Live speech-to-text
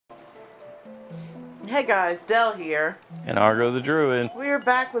Hey guys, Del here. And Argo the Druid. We are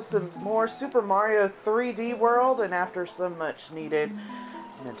back with some more Super Mario 3D World, and after some much needed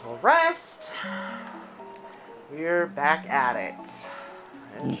mental rest, we're back at it.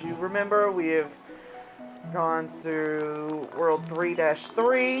 As you remember, we have gone through World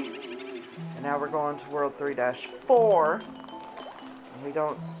 3-3, and now we're going to World 3-4. And we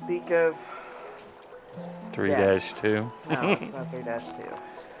don't speak of 3-2. No, it's not 3-2.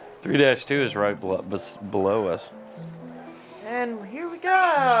 3-2 is right below us. And here we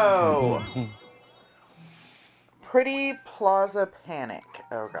go! Pretty Plaza Panic.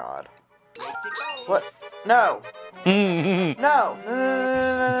 Oh god. What? No! No! No!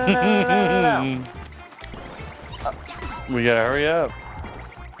 No! We gotta hurry up.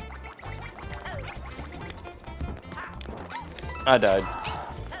 I died.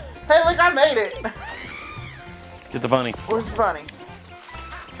 Hey, look, I made it! Get the bunny. Where's the bunny?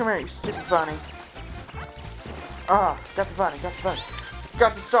 Come here, you stupid bunny. Ah, got the bunny, got the bunny.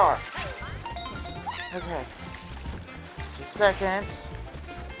 Got the star. Okay. Just a second.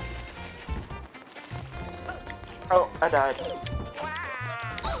 Oh, I died.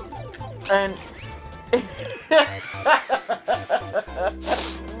 And...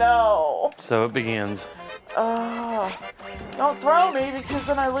 No. So it begins. Don't throw me because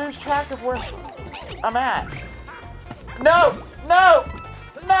then I lose track of where I'm at. No! No!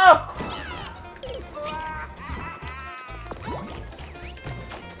 No!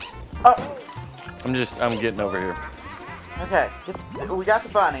 Oh. I'm getting over here. Okay, we got the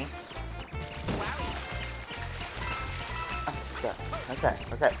bunny.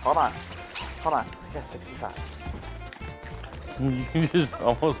 Okay, hold on. Hold on, I got 65. You just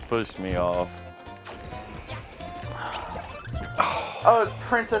almost pushed me off. Oh, it's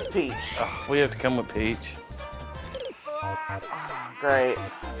Princess Peach. Oh, we have to come with Peach. Great.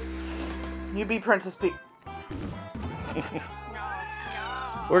 You be Princess Peach.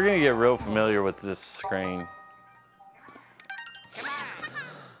 We're gonna get real familiar with this screen.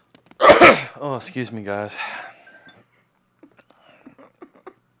 Oh, excuse me, guys.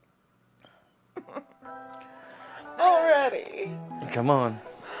 Already. Come on.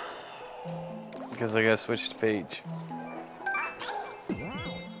 Because I gotta switch to Peach.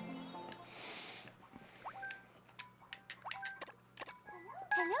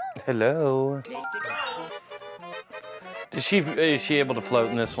 Hello. Is she able to float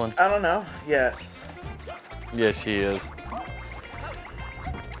in this one? I don't know. Yes. Yes, she is.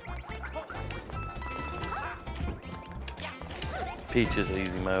 Peach is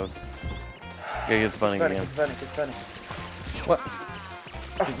easy mode. Gotta get the bunny again. Get the bunny, get the bunny. What?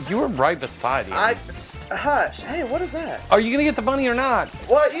 You were right beside him. Hush. Hey, what is that? Are you gonna get the bunny or not?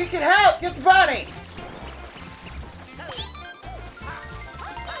 Well, you can help. Get the bunny.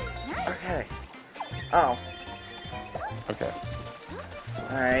 Okay. Oh. Okay.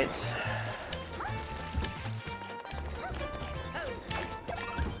 Alright.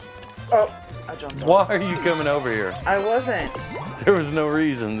 Oh, I jumped off. Why are you coming over here? I wasn't. There was no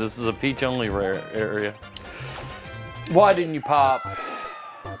reason. This is a peach only rare area. Why didn't you pop?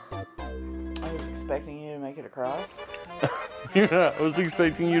 I was expecting you to make it across. Yeah, I was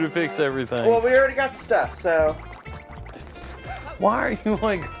expecting you to fix everything. Well, we already got the stuff, so. Why are you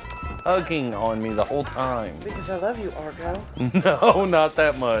like hugging on me the whole time? Because I love you, Argo. No, not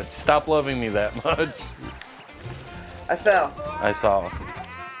that much. Stop loving me that much. I fell. I saw.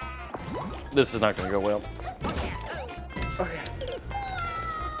 This is not going to go well. Okay.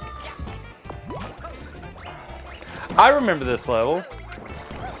 I remember this level.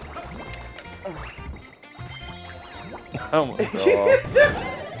 Oh my god.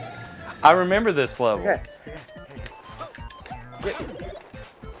 I remember this level. Okay.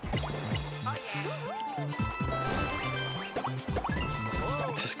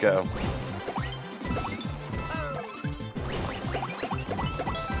 Just go.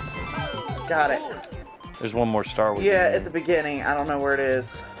 Got it. There's one more star with you. Yeah, at the beginning. I don't know where it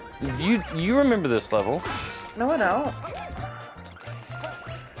is. You remember this level? No, I don't.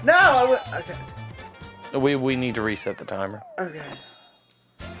 No, I would. Okay. We need to reset the timer. Okay.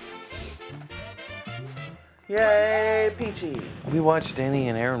 Yay, Peachy. We watched Danny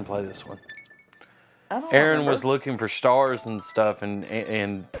and Aaron play this one. I don't Aaron remember. was looking for stars and stuff,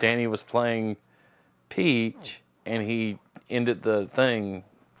 and Danny was playing Peach, and he ended the thing.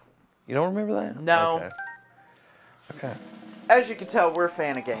 You don't remember that? No. Okay. As you can tell, we're a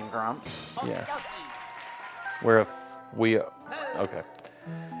fan of Game Grumps. Yeah. Okay.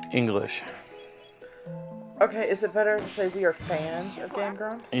 English. Okay, is it better to say we are fans of Game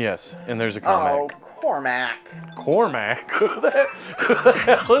Grumps? Yes, and there's a Oh, Cormac. Cormac. Cormac? Who the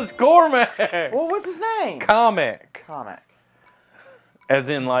hell is Cormac? Well, what's his name? Comic. Comic. As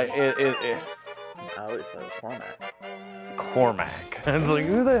in, like, I always say Cormac. Cormac. It's like,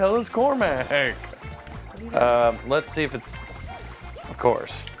 who the hell is Cormac? Let's see if it's, of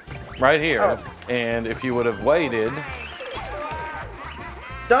course, right here. Oh. And if you would have waited,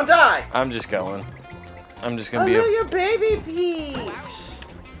 Don't die! I'm just going. I'm just Oh, gonna be no, a. your baby Peach!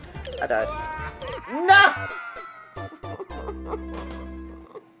 I died. No!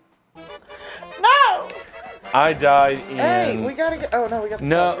 No! I died in. Hey, we gotta get. Oh, no, we got the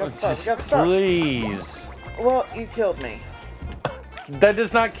No, start. just We got the start. please. Well, you killed me. That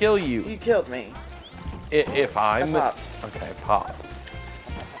does not kill you. You killed me. If I'm. I popped. Okay, pop.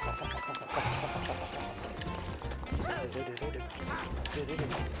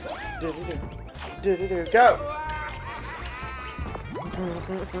 Go!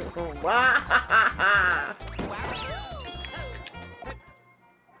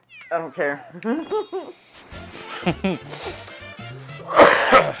 I don't care.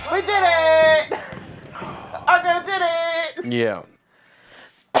 We did it! Argo did it! Yeah.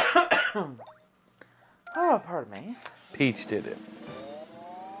 Oh, pardon me. Peach did it.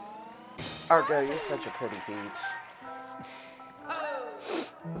 Argo, you're such a pretty peach.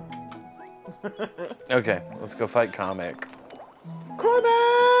 Okay, let's go fight Comic.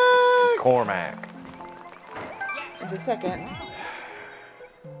 Cormac! Cormac. Just a second.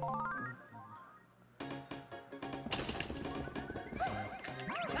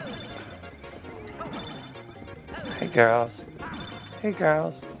 Hey girls. Hey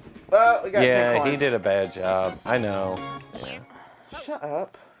girls. Well, we got 10 Yeah, coins. he did a bad job. I know. Yeah. Shut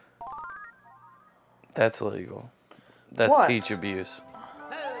up. That's illegal. That's What? Peach abuse.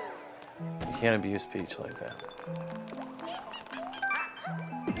 You can't abuse Peach like that.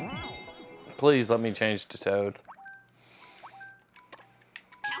 Please let me change to Toad.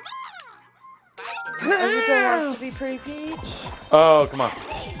 Everyone wants to be pretty Peach. Oh, come on.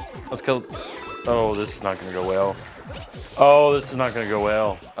 Let's kill. Oh, this is not going to go well. Oh, this is not going to go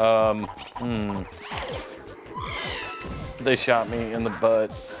well. They shot me in the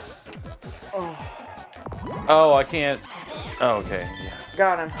butt. Oh, I can't. Oh, okay. Yeah.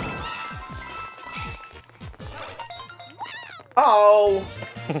 Got him. Oh!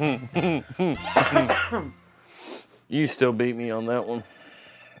 You still beat me on that one.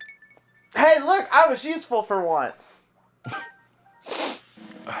 Hey, look! I was useful for once.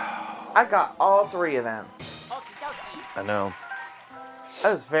 I got all 3 of them. I know.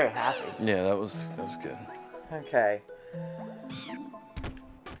 I was very happy. Yeah, that was good. Okay.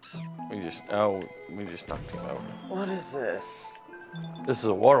 We just knocked him out. What is this? This is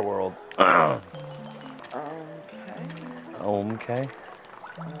a water world. Okay.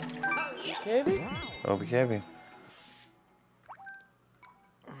 Okay. Baby? OBKB.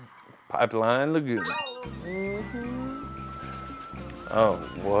 Pipeline Lagoon. Oh,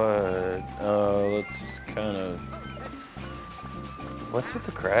 what? Let's kind of. What's with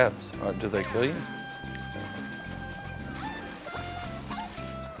the crabs? Do they kill you?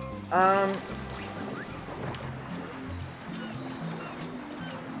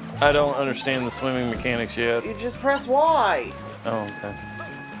 I don't understand the swimming mechanics yet. You just press Y. Oh, okay.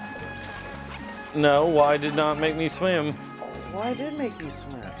 No, Y did not make me swim. Y did make you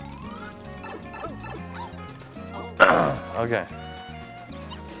swim. Okay.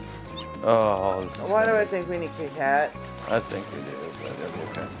 Oh, this is Why do gonna- I think we need Kit Kats? I think we do, but that's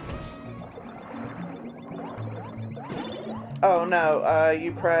okay. Oh no,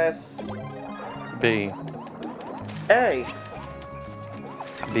 you press B. A.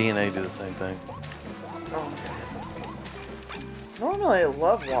 B and A do the same thing. Oh. Normally I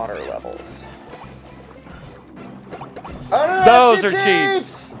love water levels. Oh, no, Those are cheap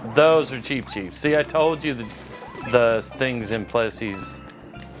cheaps. Those are cheap. See, I told you the things in Plessy's.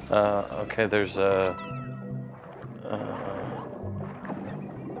 Okay, there's a.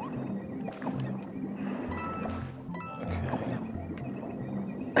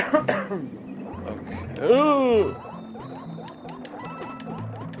 Okay. Ooh.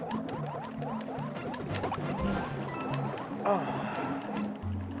 Oh.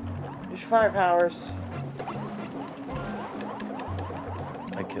 Use fire powers.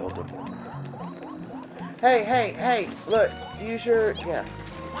 I killed him. Hey, look, use your, yeah.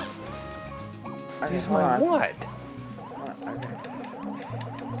 Okay, Use hold my on. what? Okay.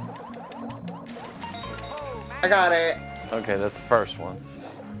 I got it. Okay, that's the first one.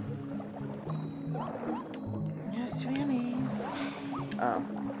 Yes, swimmies. Oh.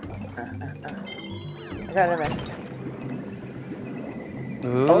 I got him in.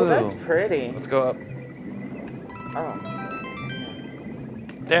 Ooh. Oh, that's pretty. Let's go up. Oh.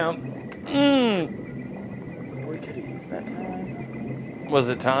 Down. We could have used that time. Was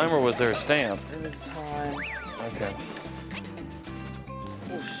it time or was there a stamp? It was time. Okay.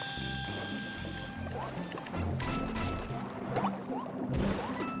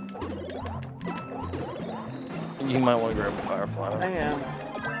 You might want to grab a firefly. I am.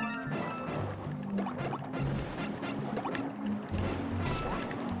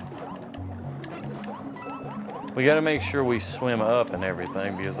 We got to make sure we swim up and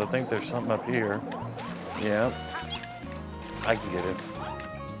everything because I think there's something up here. Yeah. I can get it.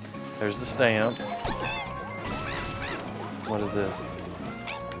 There's the stamp. What is this?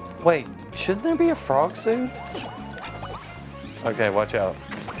 Wait, shouldn't there be a frog suit? Okay, watch out.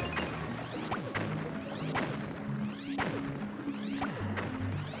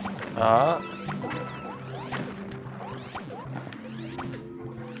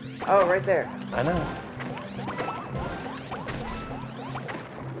 Oh, right there. I know.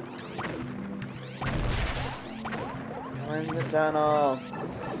 We're in the tunnel.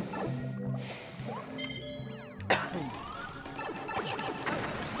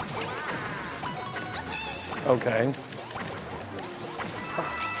 Okay.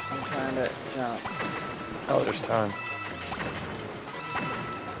 I'm trying to jump. Oh, there's time.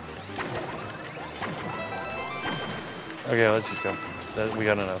 Okay, let's just go. We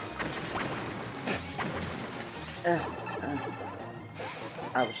got enough.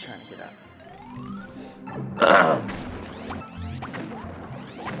 I was trying to get up.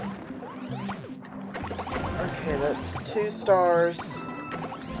 Okay, that's 2 stars.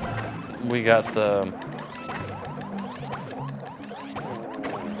 We got the...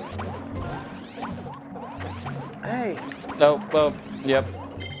 Hey. Oh, oh, yep.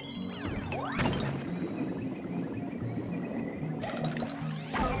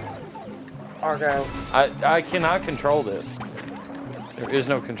 Argo. I cannot control this. There is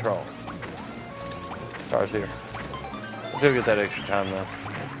no control. Stars here. Let's go get that extra time though.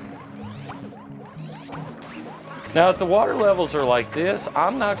 Now, if the water levels are like this,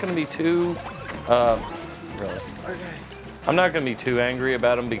 I'm not going to be too, really. Okay. I'm not going to be too angry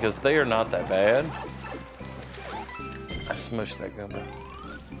about them because they are not that bad. I smushed that gumbo.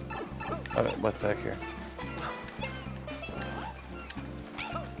 All right, what's back here?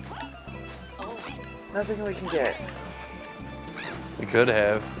 Nothing we can get. We could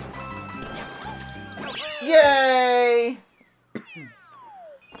have. Yay!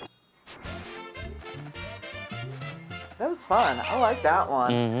 That was fun. I like that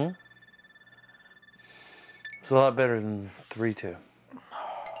one. Mm-hmm. It's a lot better than 3-2.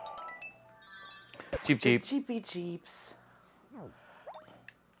 Cheap, cheap. Cheapy cheaps.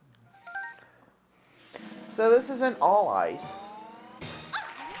 So this isn't all ice.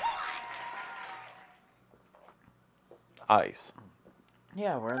 Ice.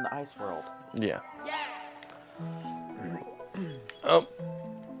 Yeah, we're in the ice world. Yeah. Oh,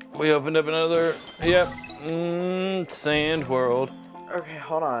 we opened up another. Yep. Sand world. Okay,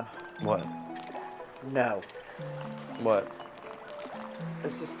 hold on. What? No. What?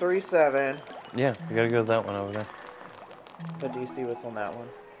 This is 3-7. Yeah, we gotta go to that one over there. But do you see what's on that one?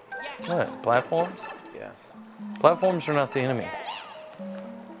 What? Platforms? Yes. Platforms are not the enemy.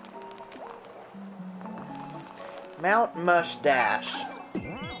 Mount Mush Dash.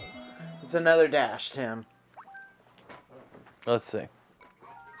 It's another dash, Tim. Let's see.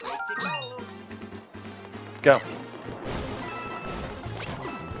 Go.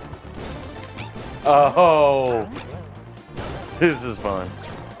 Oh, this is fun.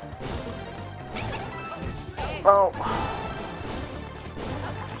 Oh.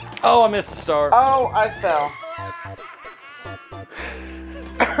 Oh, I missed a star. Oh, I fell.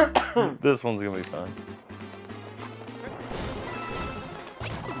 This one's gonna be fun.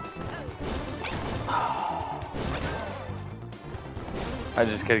 I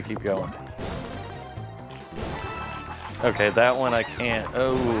just gotta keep going. Okay, that one I can't.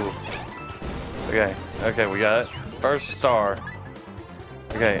 Oh. Okay, okay, we got it. First star.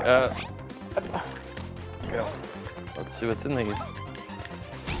 Okay, go. Let's see what's in these.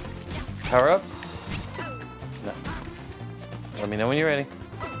 Power-ups? No. Let me know when you're ready.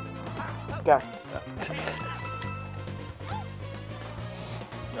 Go.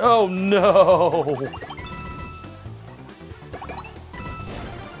 Oh no!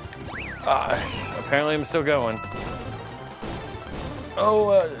 Apparently I'm still going.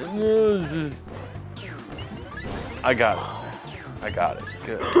 Oh, I got it. I got it.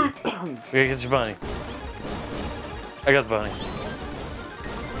 Good. Okay, get your bunny. I got the bunny.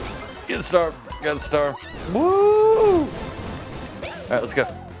 Get the star. Got the star. Woo! All right, let's go.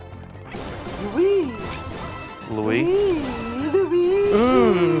 Louis. Louis.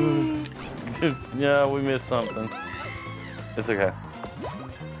 Luigi. Yeah, we missed something. It's okay.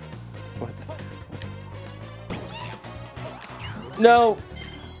 What? No!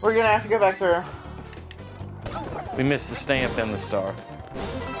 We're gonna have to go back through. We missed the stamp and the star.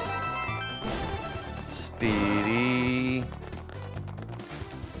 Speedy.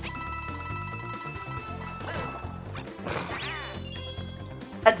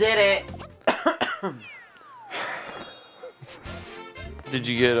 I did it. Did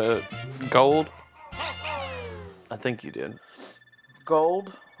you get a gold? I think you did.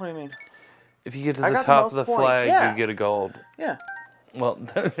 Gold? What do you mean? If you get to I the got the top most of the points, flag, yeah. you get a gold. Yeah. Well,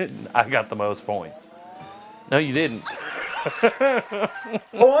 I got the most points. No, you didn't.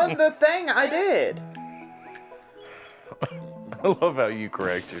 On the thing, I did. I love how you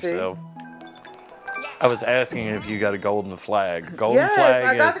correct yourself. See? I was asking if you got a golden flag. Golden Yes, flag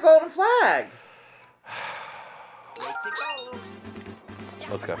I got is... the golden flag.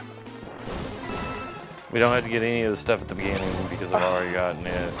 Let's go. We don't have to get any of the stuff at the beginning because I've already gotten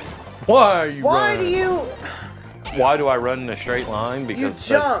it. Why are you Why running? do you... Why do I run in a straight line? Because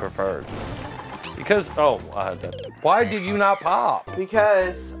that's jump. preferred. Because, oh, why did you not pop?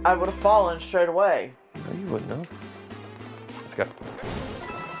 Because I would have fallen straight away. No, you wouldn't have. Let's go.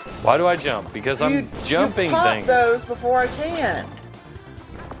 Why do I jump? Because I'm jumping you pop things. those before I can.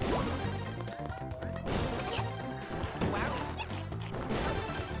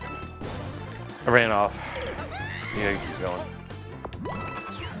 I ran off. You gotta keep going.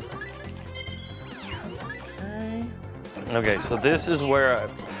 Okay. Okay, so this is where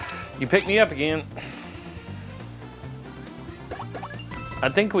you pick me up again. I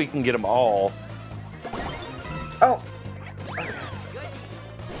think we can get them all. Oh.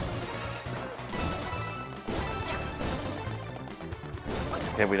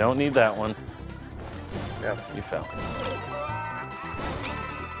 Okay, we don't need that one. Yep. You fell.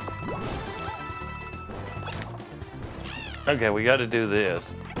 Okay, we got to do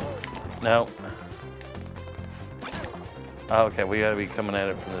this. No. Okay, we got to be coming at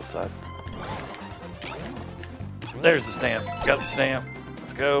it from this side. There's the stamp. Got the stamp.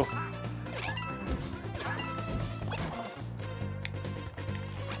 Let's go.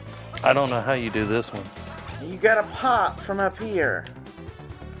 I don't know how you do this one. You gotta pop from up here.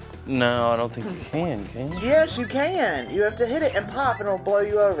 No, I don't think you can you? Yes, you can. You have to hit it and pop and it'll blow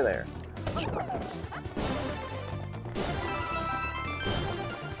you over there.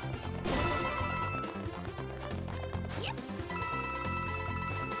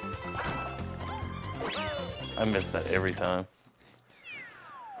 I miss that every time.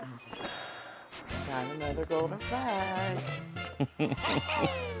 Got another golden flag.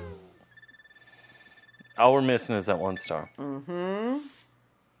 All we're missing is that one star. Mm-hmm.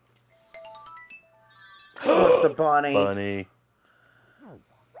 Oh, it's the bunny. Bunny.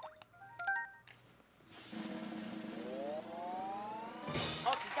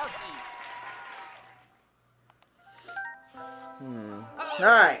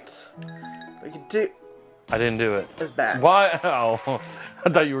 Alright. We can do... I didn't do it. It's back. Why? Oh, I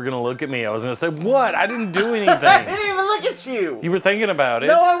thought you were going to look at me. I was going to say, what? I didn't do I anything. didn't even look at you. You were thinking about it.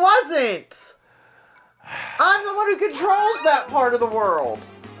 No, I wasn't. I'm the one who controls that part of the world.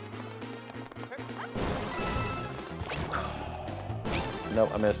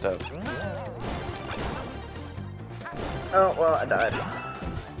 Nope, I messed up. Oh, well, I died.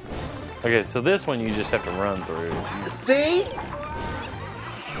 Okay, so this one you just have to run through. See?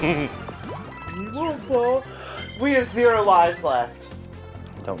 You won't fall. We have 0 lives left.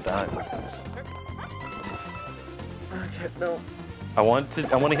 Don't die. Okay, no. I want to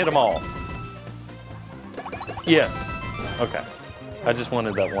hit them all. Yes. Okay. I just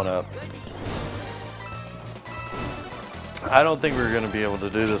wanted that one up. I don't think we're going to be able to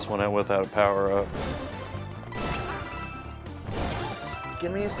do this one out without a power up.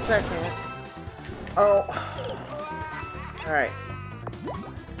 Give me a second. Oh. Alright.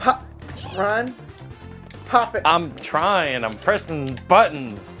 Pop. Run. Pop it. I'm trying. I'm pressing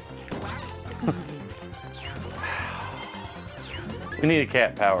buttons. We need a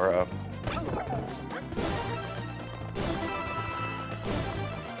cat power up.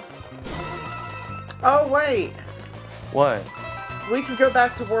 Oh, wait. What? We can go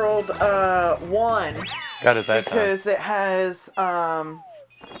back to world 1 Got it that time. because it has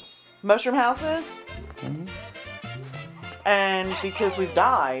mushroom houses. Mhm. And because we've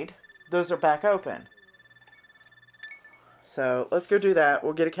died, those are back open. So let's go do that.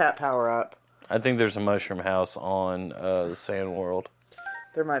 We'll get a cat power up. I think there's a mushroom house on the Sand World.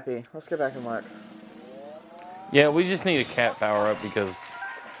 There might be. Let's go back and look. Yeah, we just need a cat power-up because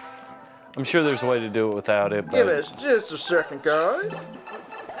I'm sure there's a way to do it without it. But... Give us just a second, guys.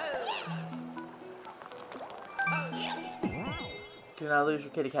 Do not lose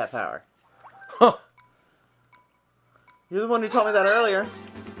your kitty cat power. Huh. You're the one who told me that earlier.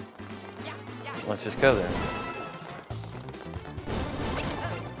 Let's just go there.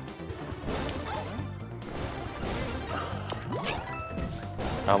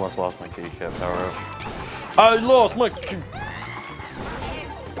 I almost lost my kitty cat power-up. I lost my...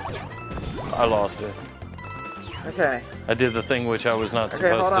 I lost it. Okay. I did the thing which I was not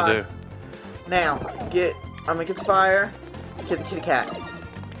supposed to do. Now, I'm gonna get the fire. Get the kitty cat.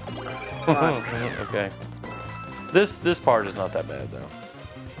 Okay. This part is not that bad though.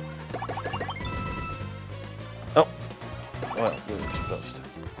 Oh. Well, we were supposed to.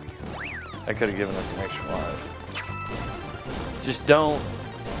 That could have given us an extra life. Just don't.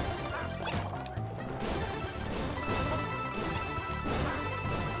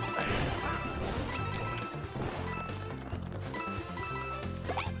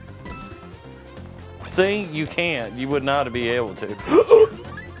 See, you can't. You would not be able to.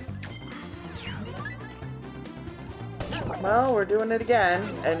 Well, we're doing it again,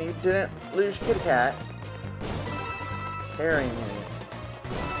 and you didn't lose your kitty cat. Carrying me.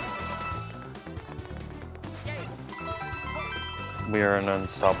 We are an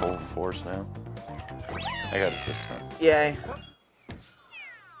unstoppable force now. I got it this time. Yay.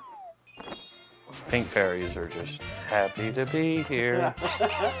 Pink fairies are just happy to be here.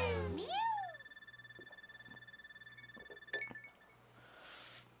 Yeah.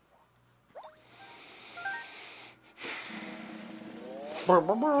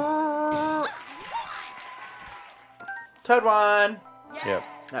 Toad won. Yep.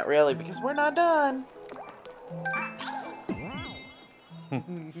 Not really, because we're not done.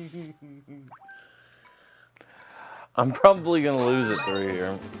 I'm probably gonna lose it through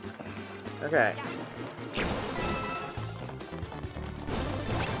here. Okay.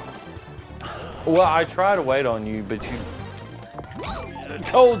 Well, I try to wait on you, but you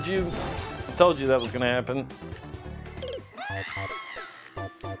told you that was gonna happen.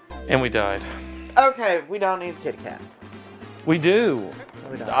 And we died. Okay, we don't need the kitty cat. We do. No,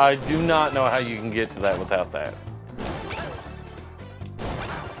 we don't. I do not know how you can get to that without that.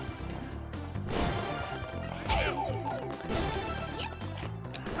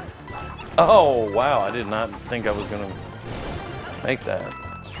 Oh, wow. I did not think I was going to make that.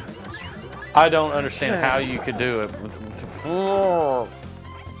 I don't understand how you could do it.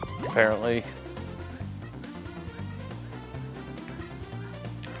 Apparently.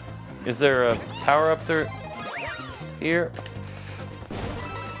 Is there a power up there? Here?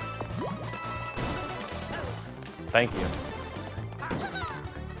 Thank you.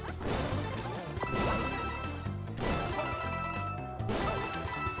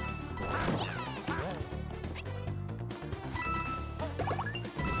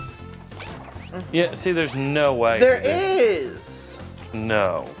 Yeah, see, there's no way. There is!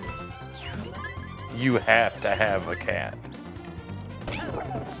 No. You have to have a cat.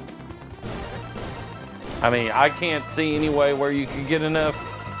 I mean, I can't see any way where you could get enough.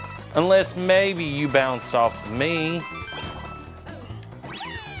 Unless maybe you bounced off of me.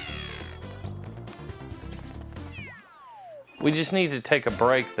 We just need to take a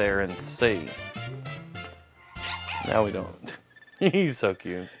break there and see. No, we don't. He's so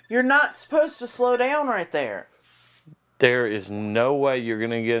cute. You're not supposed to slow down right there. There is no way you're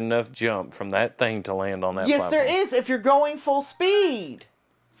going to get enough jump from that thing to land on that Yes, platform. there is if you're going full speed.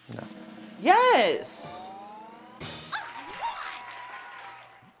 No. Yes.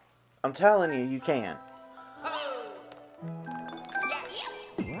 I'm telling you, you can.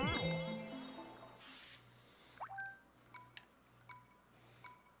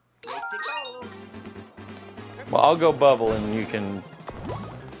 Well, I'll go bubble and you can...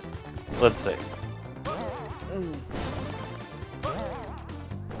 Let's see.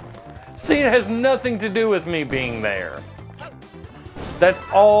 See, it has nothing to do with me being there. That's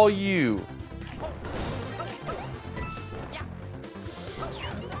all you.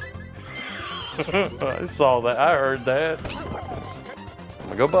 I saw that. I heard that. I'm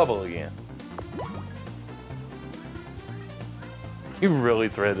gonna go bubble again. You really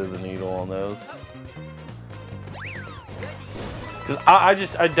threaded the needle on those. Because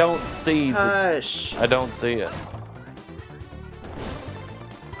I don't see Hush. I don't see it.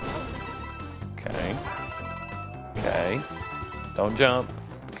 Okay. Okay. Don't jump.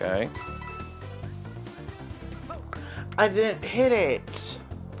 Okay. I didn't hit it.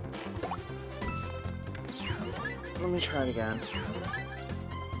 Let me try it again.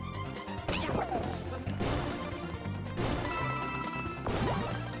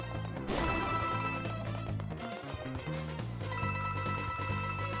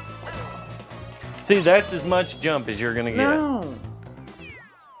 See, that's as much jump as you're gonna get. No.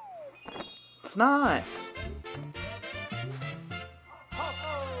 It's not.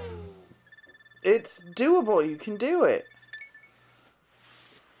 It's doable. You can do it.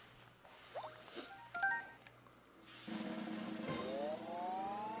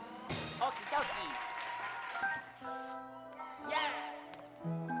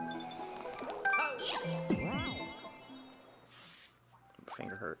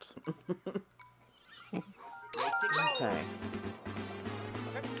 Finger hurts. Okay.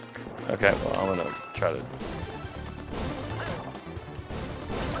 Okay, well, I'm gonna try to.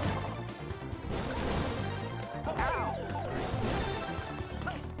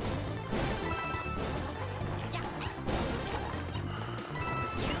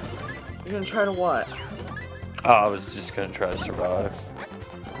 You're gonna try to what? Oh, I was just gonna try to survive.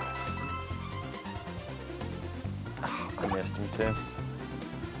 I missed him too.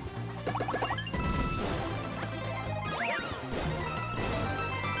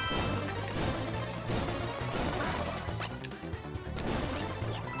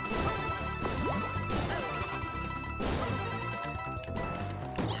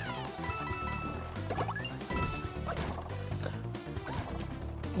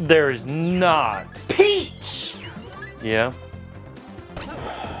 There is not. Peach! Yeah.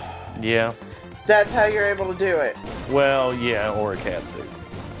 Yeah. That's how you're able to do it. Well, yeah, or a cat suit.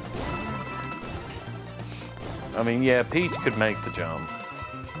 I mean, yeah, Peach could make the jump.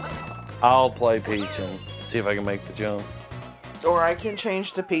 I'll play Peach and see if I can make the jump. Or I can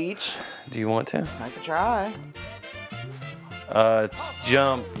change to Peach. Do you want to? I could try. It's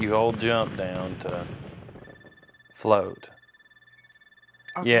jump. You hold jump down to float.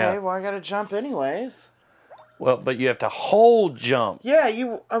 Okay, Yeah. well, I gotta jump anyways. Well, but you have to hold jump. Yeah,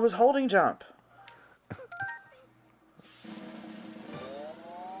 I was holding jump.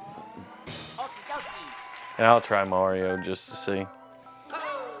 And I'll try Mario just to see.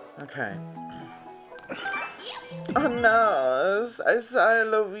 Okay. Oh no, I saw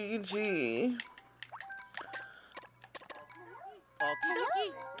Luigi.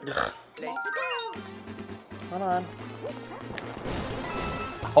 Hold on.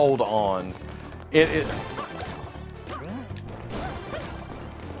 Hold on. It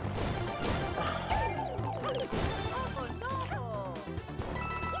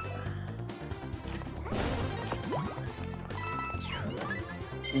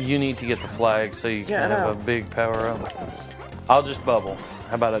You need to get the flag so you can have a big power up. I'll just bubble.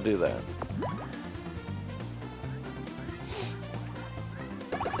 How about I do that?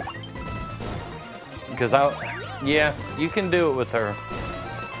 Because yeah, you can do it with her.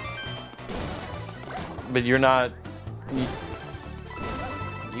 But you're not,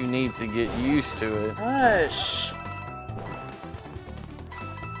 you need to get used to it. Hush.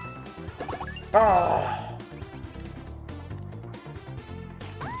 Oh.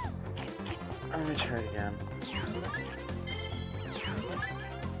 Let me try it again.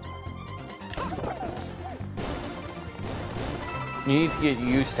 You need to get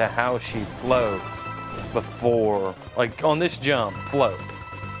used to how she floats before, like on this jump, float.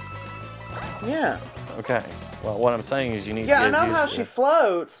 Yeah. Okay. Well, what I'm saying is you need to Yeah, get I know used how to she it.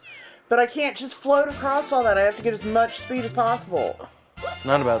 floats, but I can't just float across all that. I have to get as much speed as possible. It's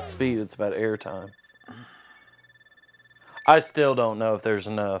not about speed, it's about airtime. I still don't know if there's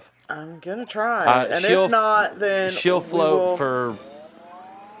enough. I'm gonna try. And if not, then she'll float for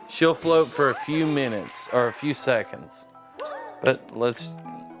a few minutes or a few seconds. But let's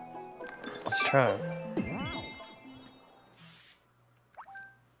try.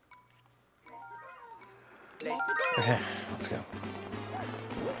 Okay, let's go.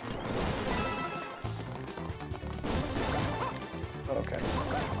 Okay.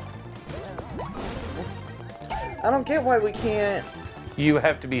 I don't get why we can't. You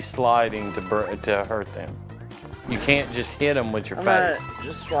have to be sliding to hurt them. You can't just hit them with your face.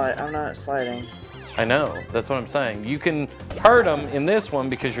 I'm not sliding. I know. That's what I'm saying. You can hurt them in this one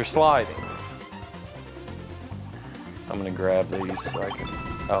because you're sliding. I'm gonna grab these so I can.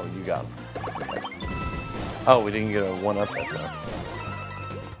 Oh, you got them. Okay. Oh, we didn't get a one up that time.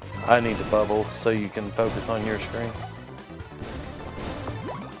 I need to bubble so you can focus on your screen.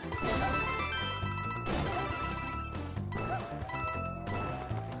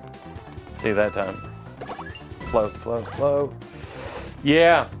 See that time. Float, float, float.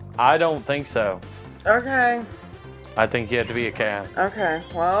 Yeah, I don't think so. Okay. I think you have to be a cat. Okay.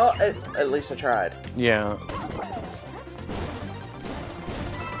 Well, at least I tried. Yeah.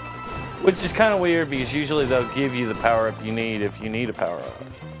 Which is kind of weird because usually they'll give you the power-up you need if you need a power-up.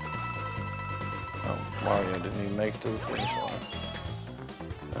 Oh, Mario didn't even make it to the finish line.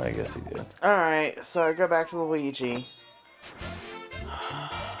 I guess he did. Alright, so I go back to Luigi.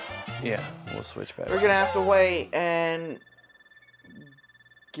 Yeah, we'll switch back. We're gonna have to wait and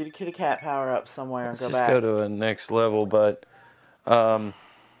get a kitty cat power up somewhere and Let's go just back. go to a next level, but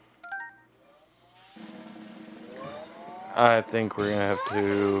I think we're gonna have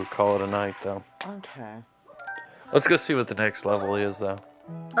to call it a night though. Okay. Let's go see what the next level is though.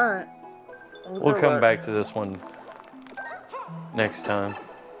 Alright. We'll come back to this one next time.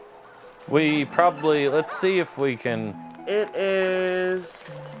 We probably, let's see if we can. It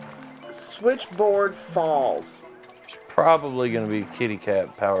is Switchboard Falls. There's probably going to be kitty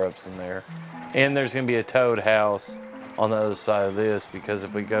cat power-ups in there. And there's going to be a toad house on the other side of this because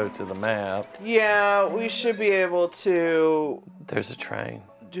if we go to the map. Yeah, we should be able to There's a train.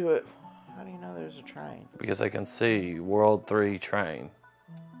 do it. How do you know there's a train? Because I can see World 3 train.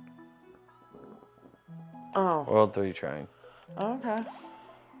 Oh. World 3 train. Okay.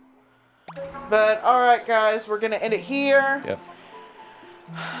 But, alright guys, we're going to end it here. Yep.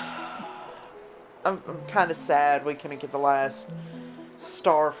 I'm kind of sad we couldn't get the last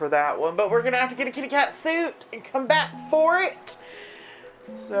star for that one. But we're going to have to get a kitty cat suit and come back for it.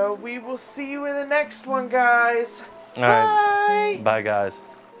 So we will see you in the next one, guys. All right. Bye. Bye, guys.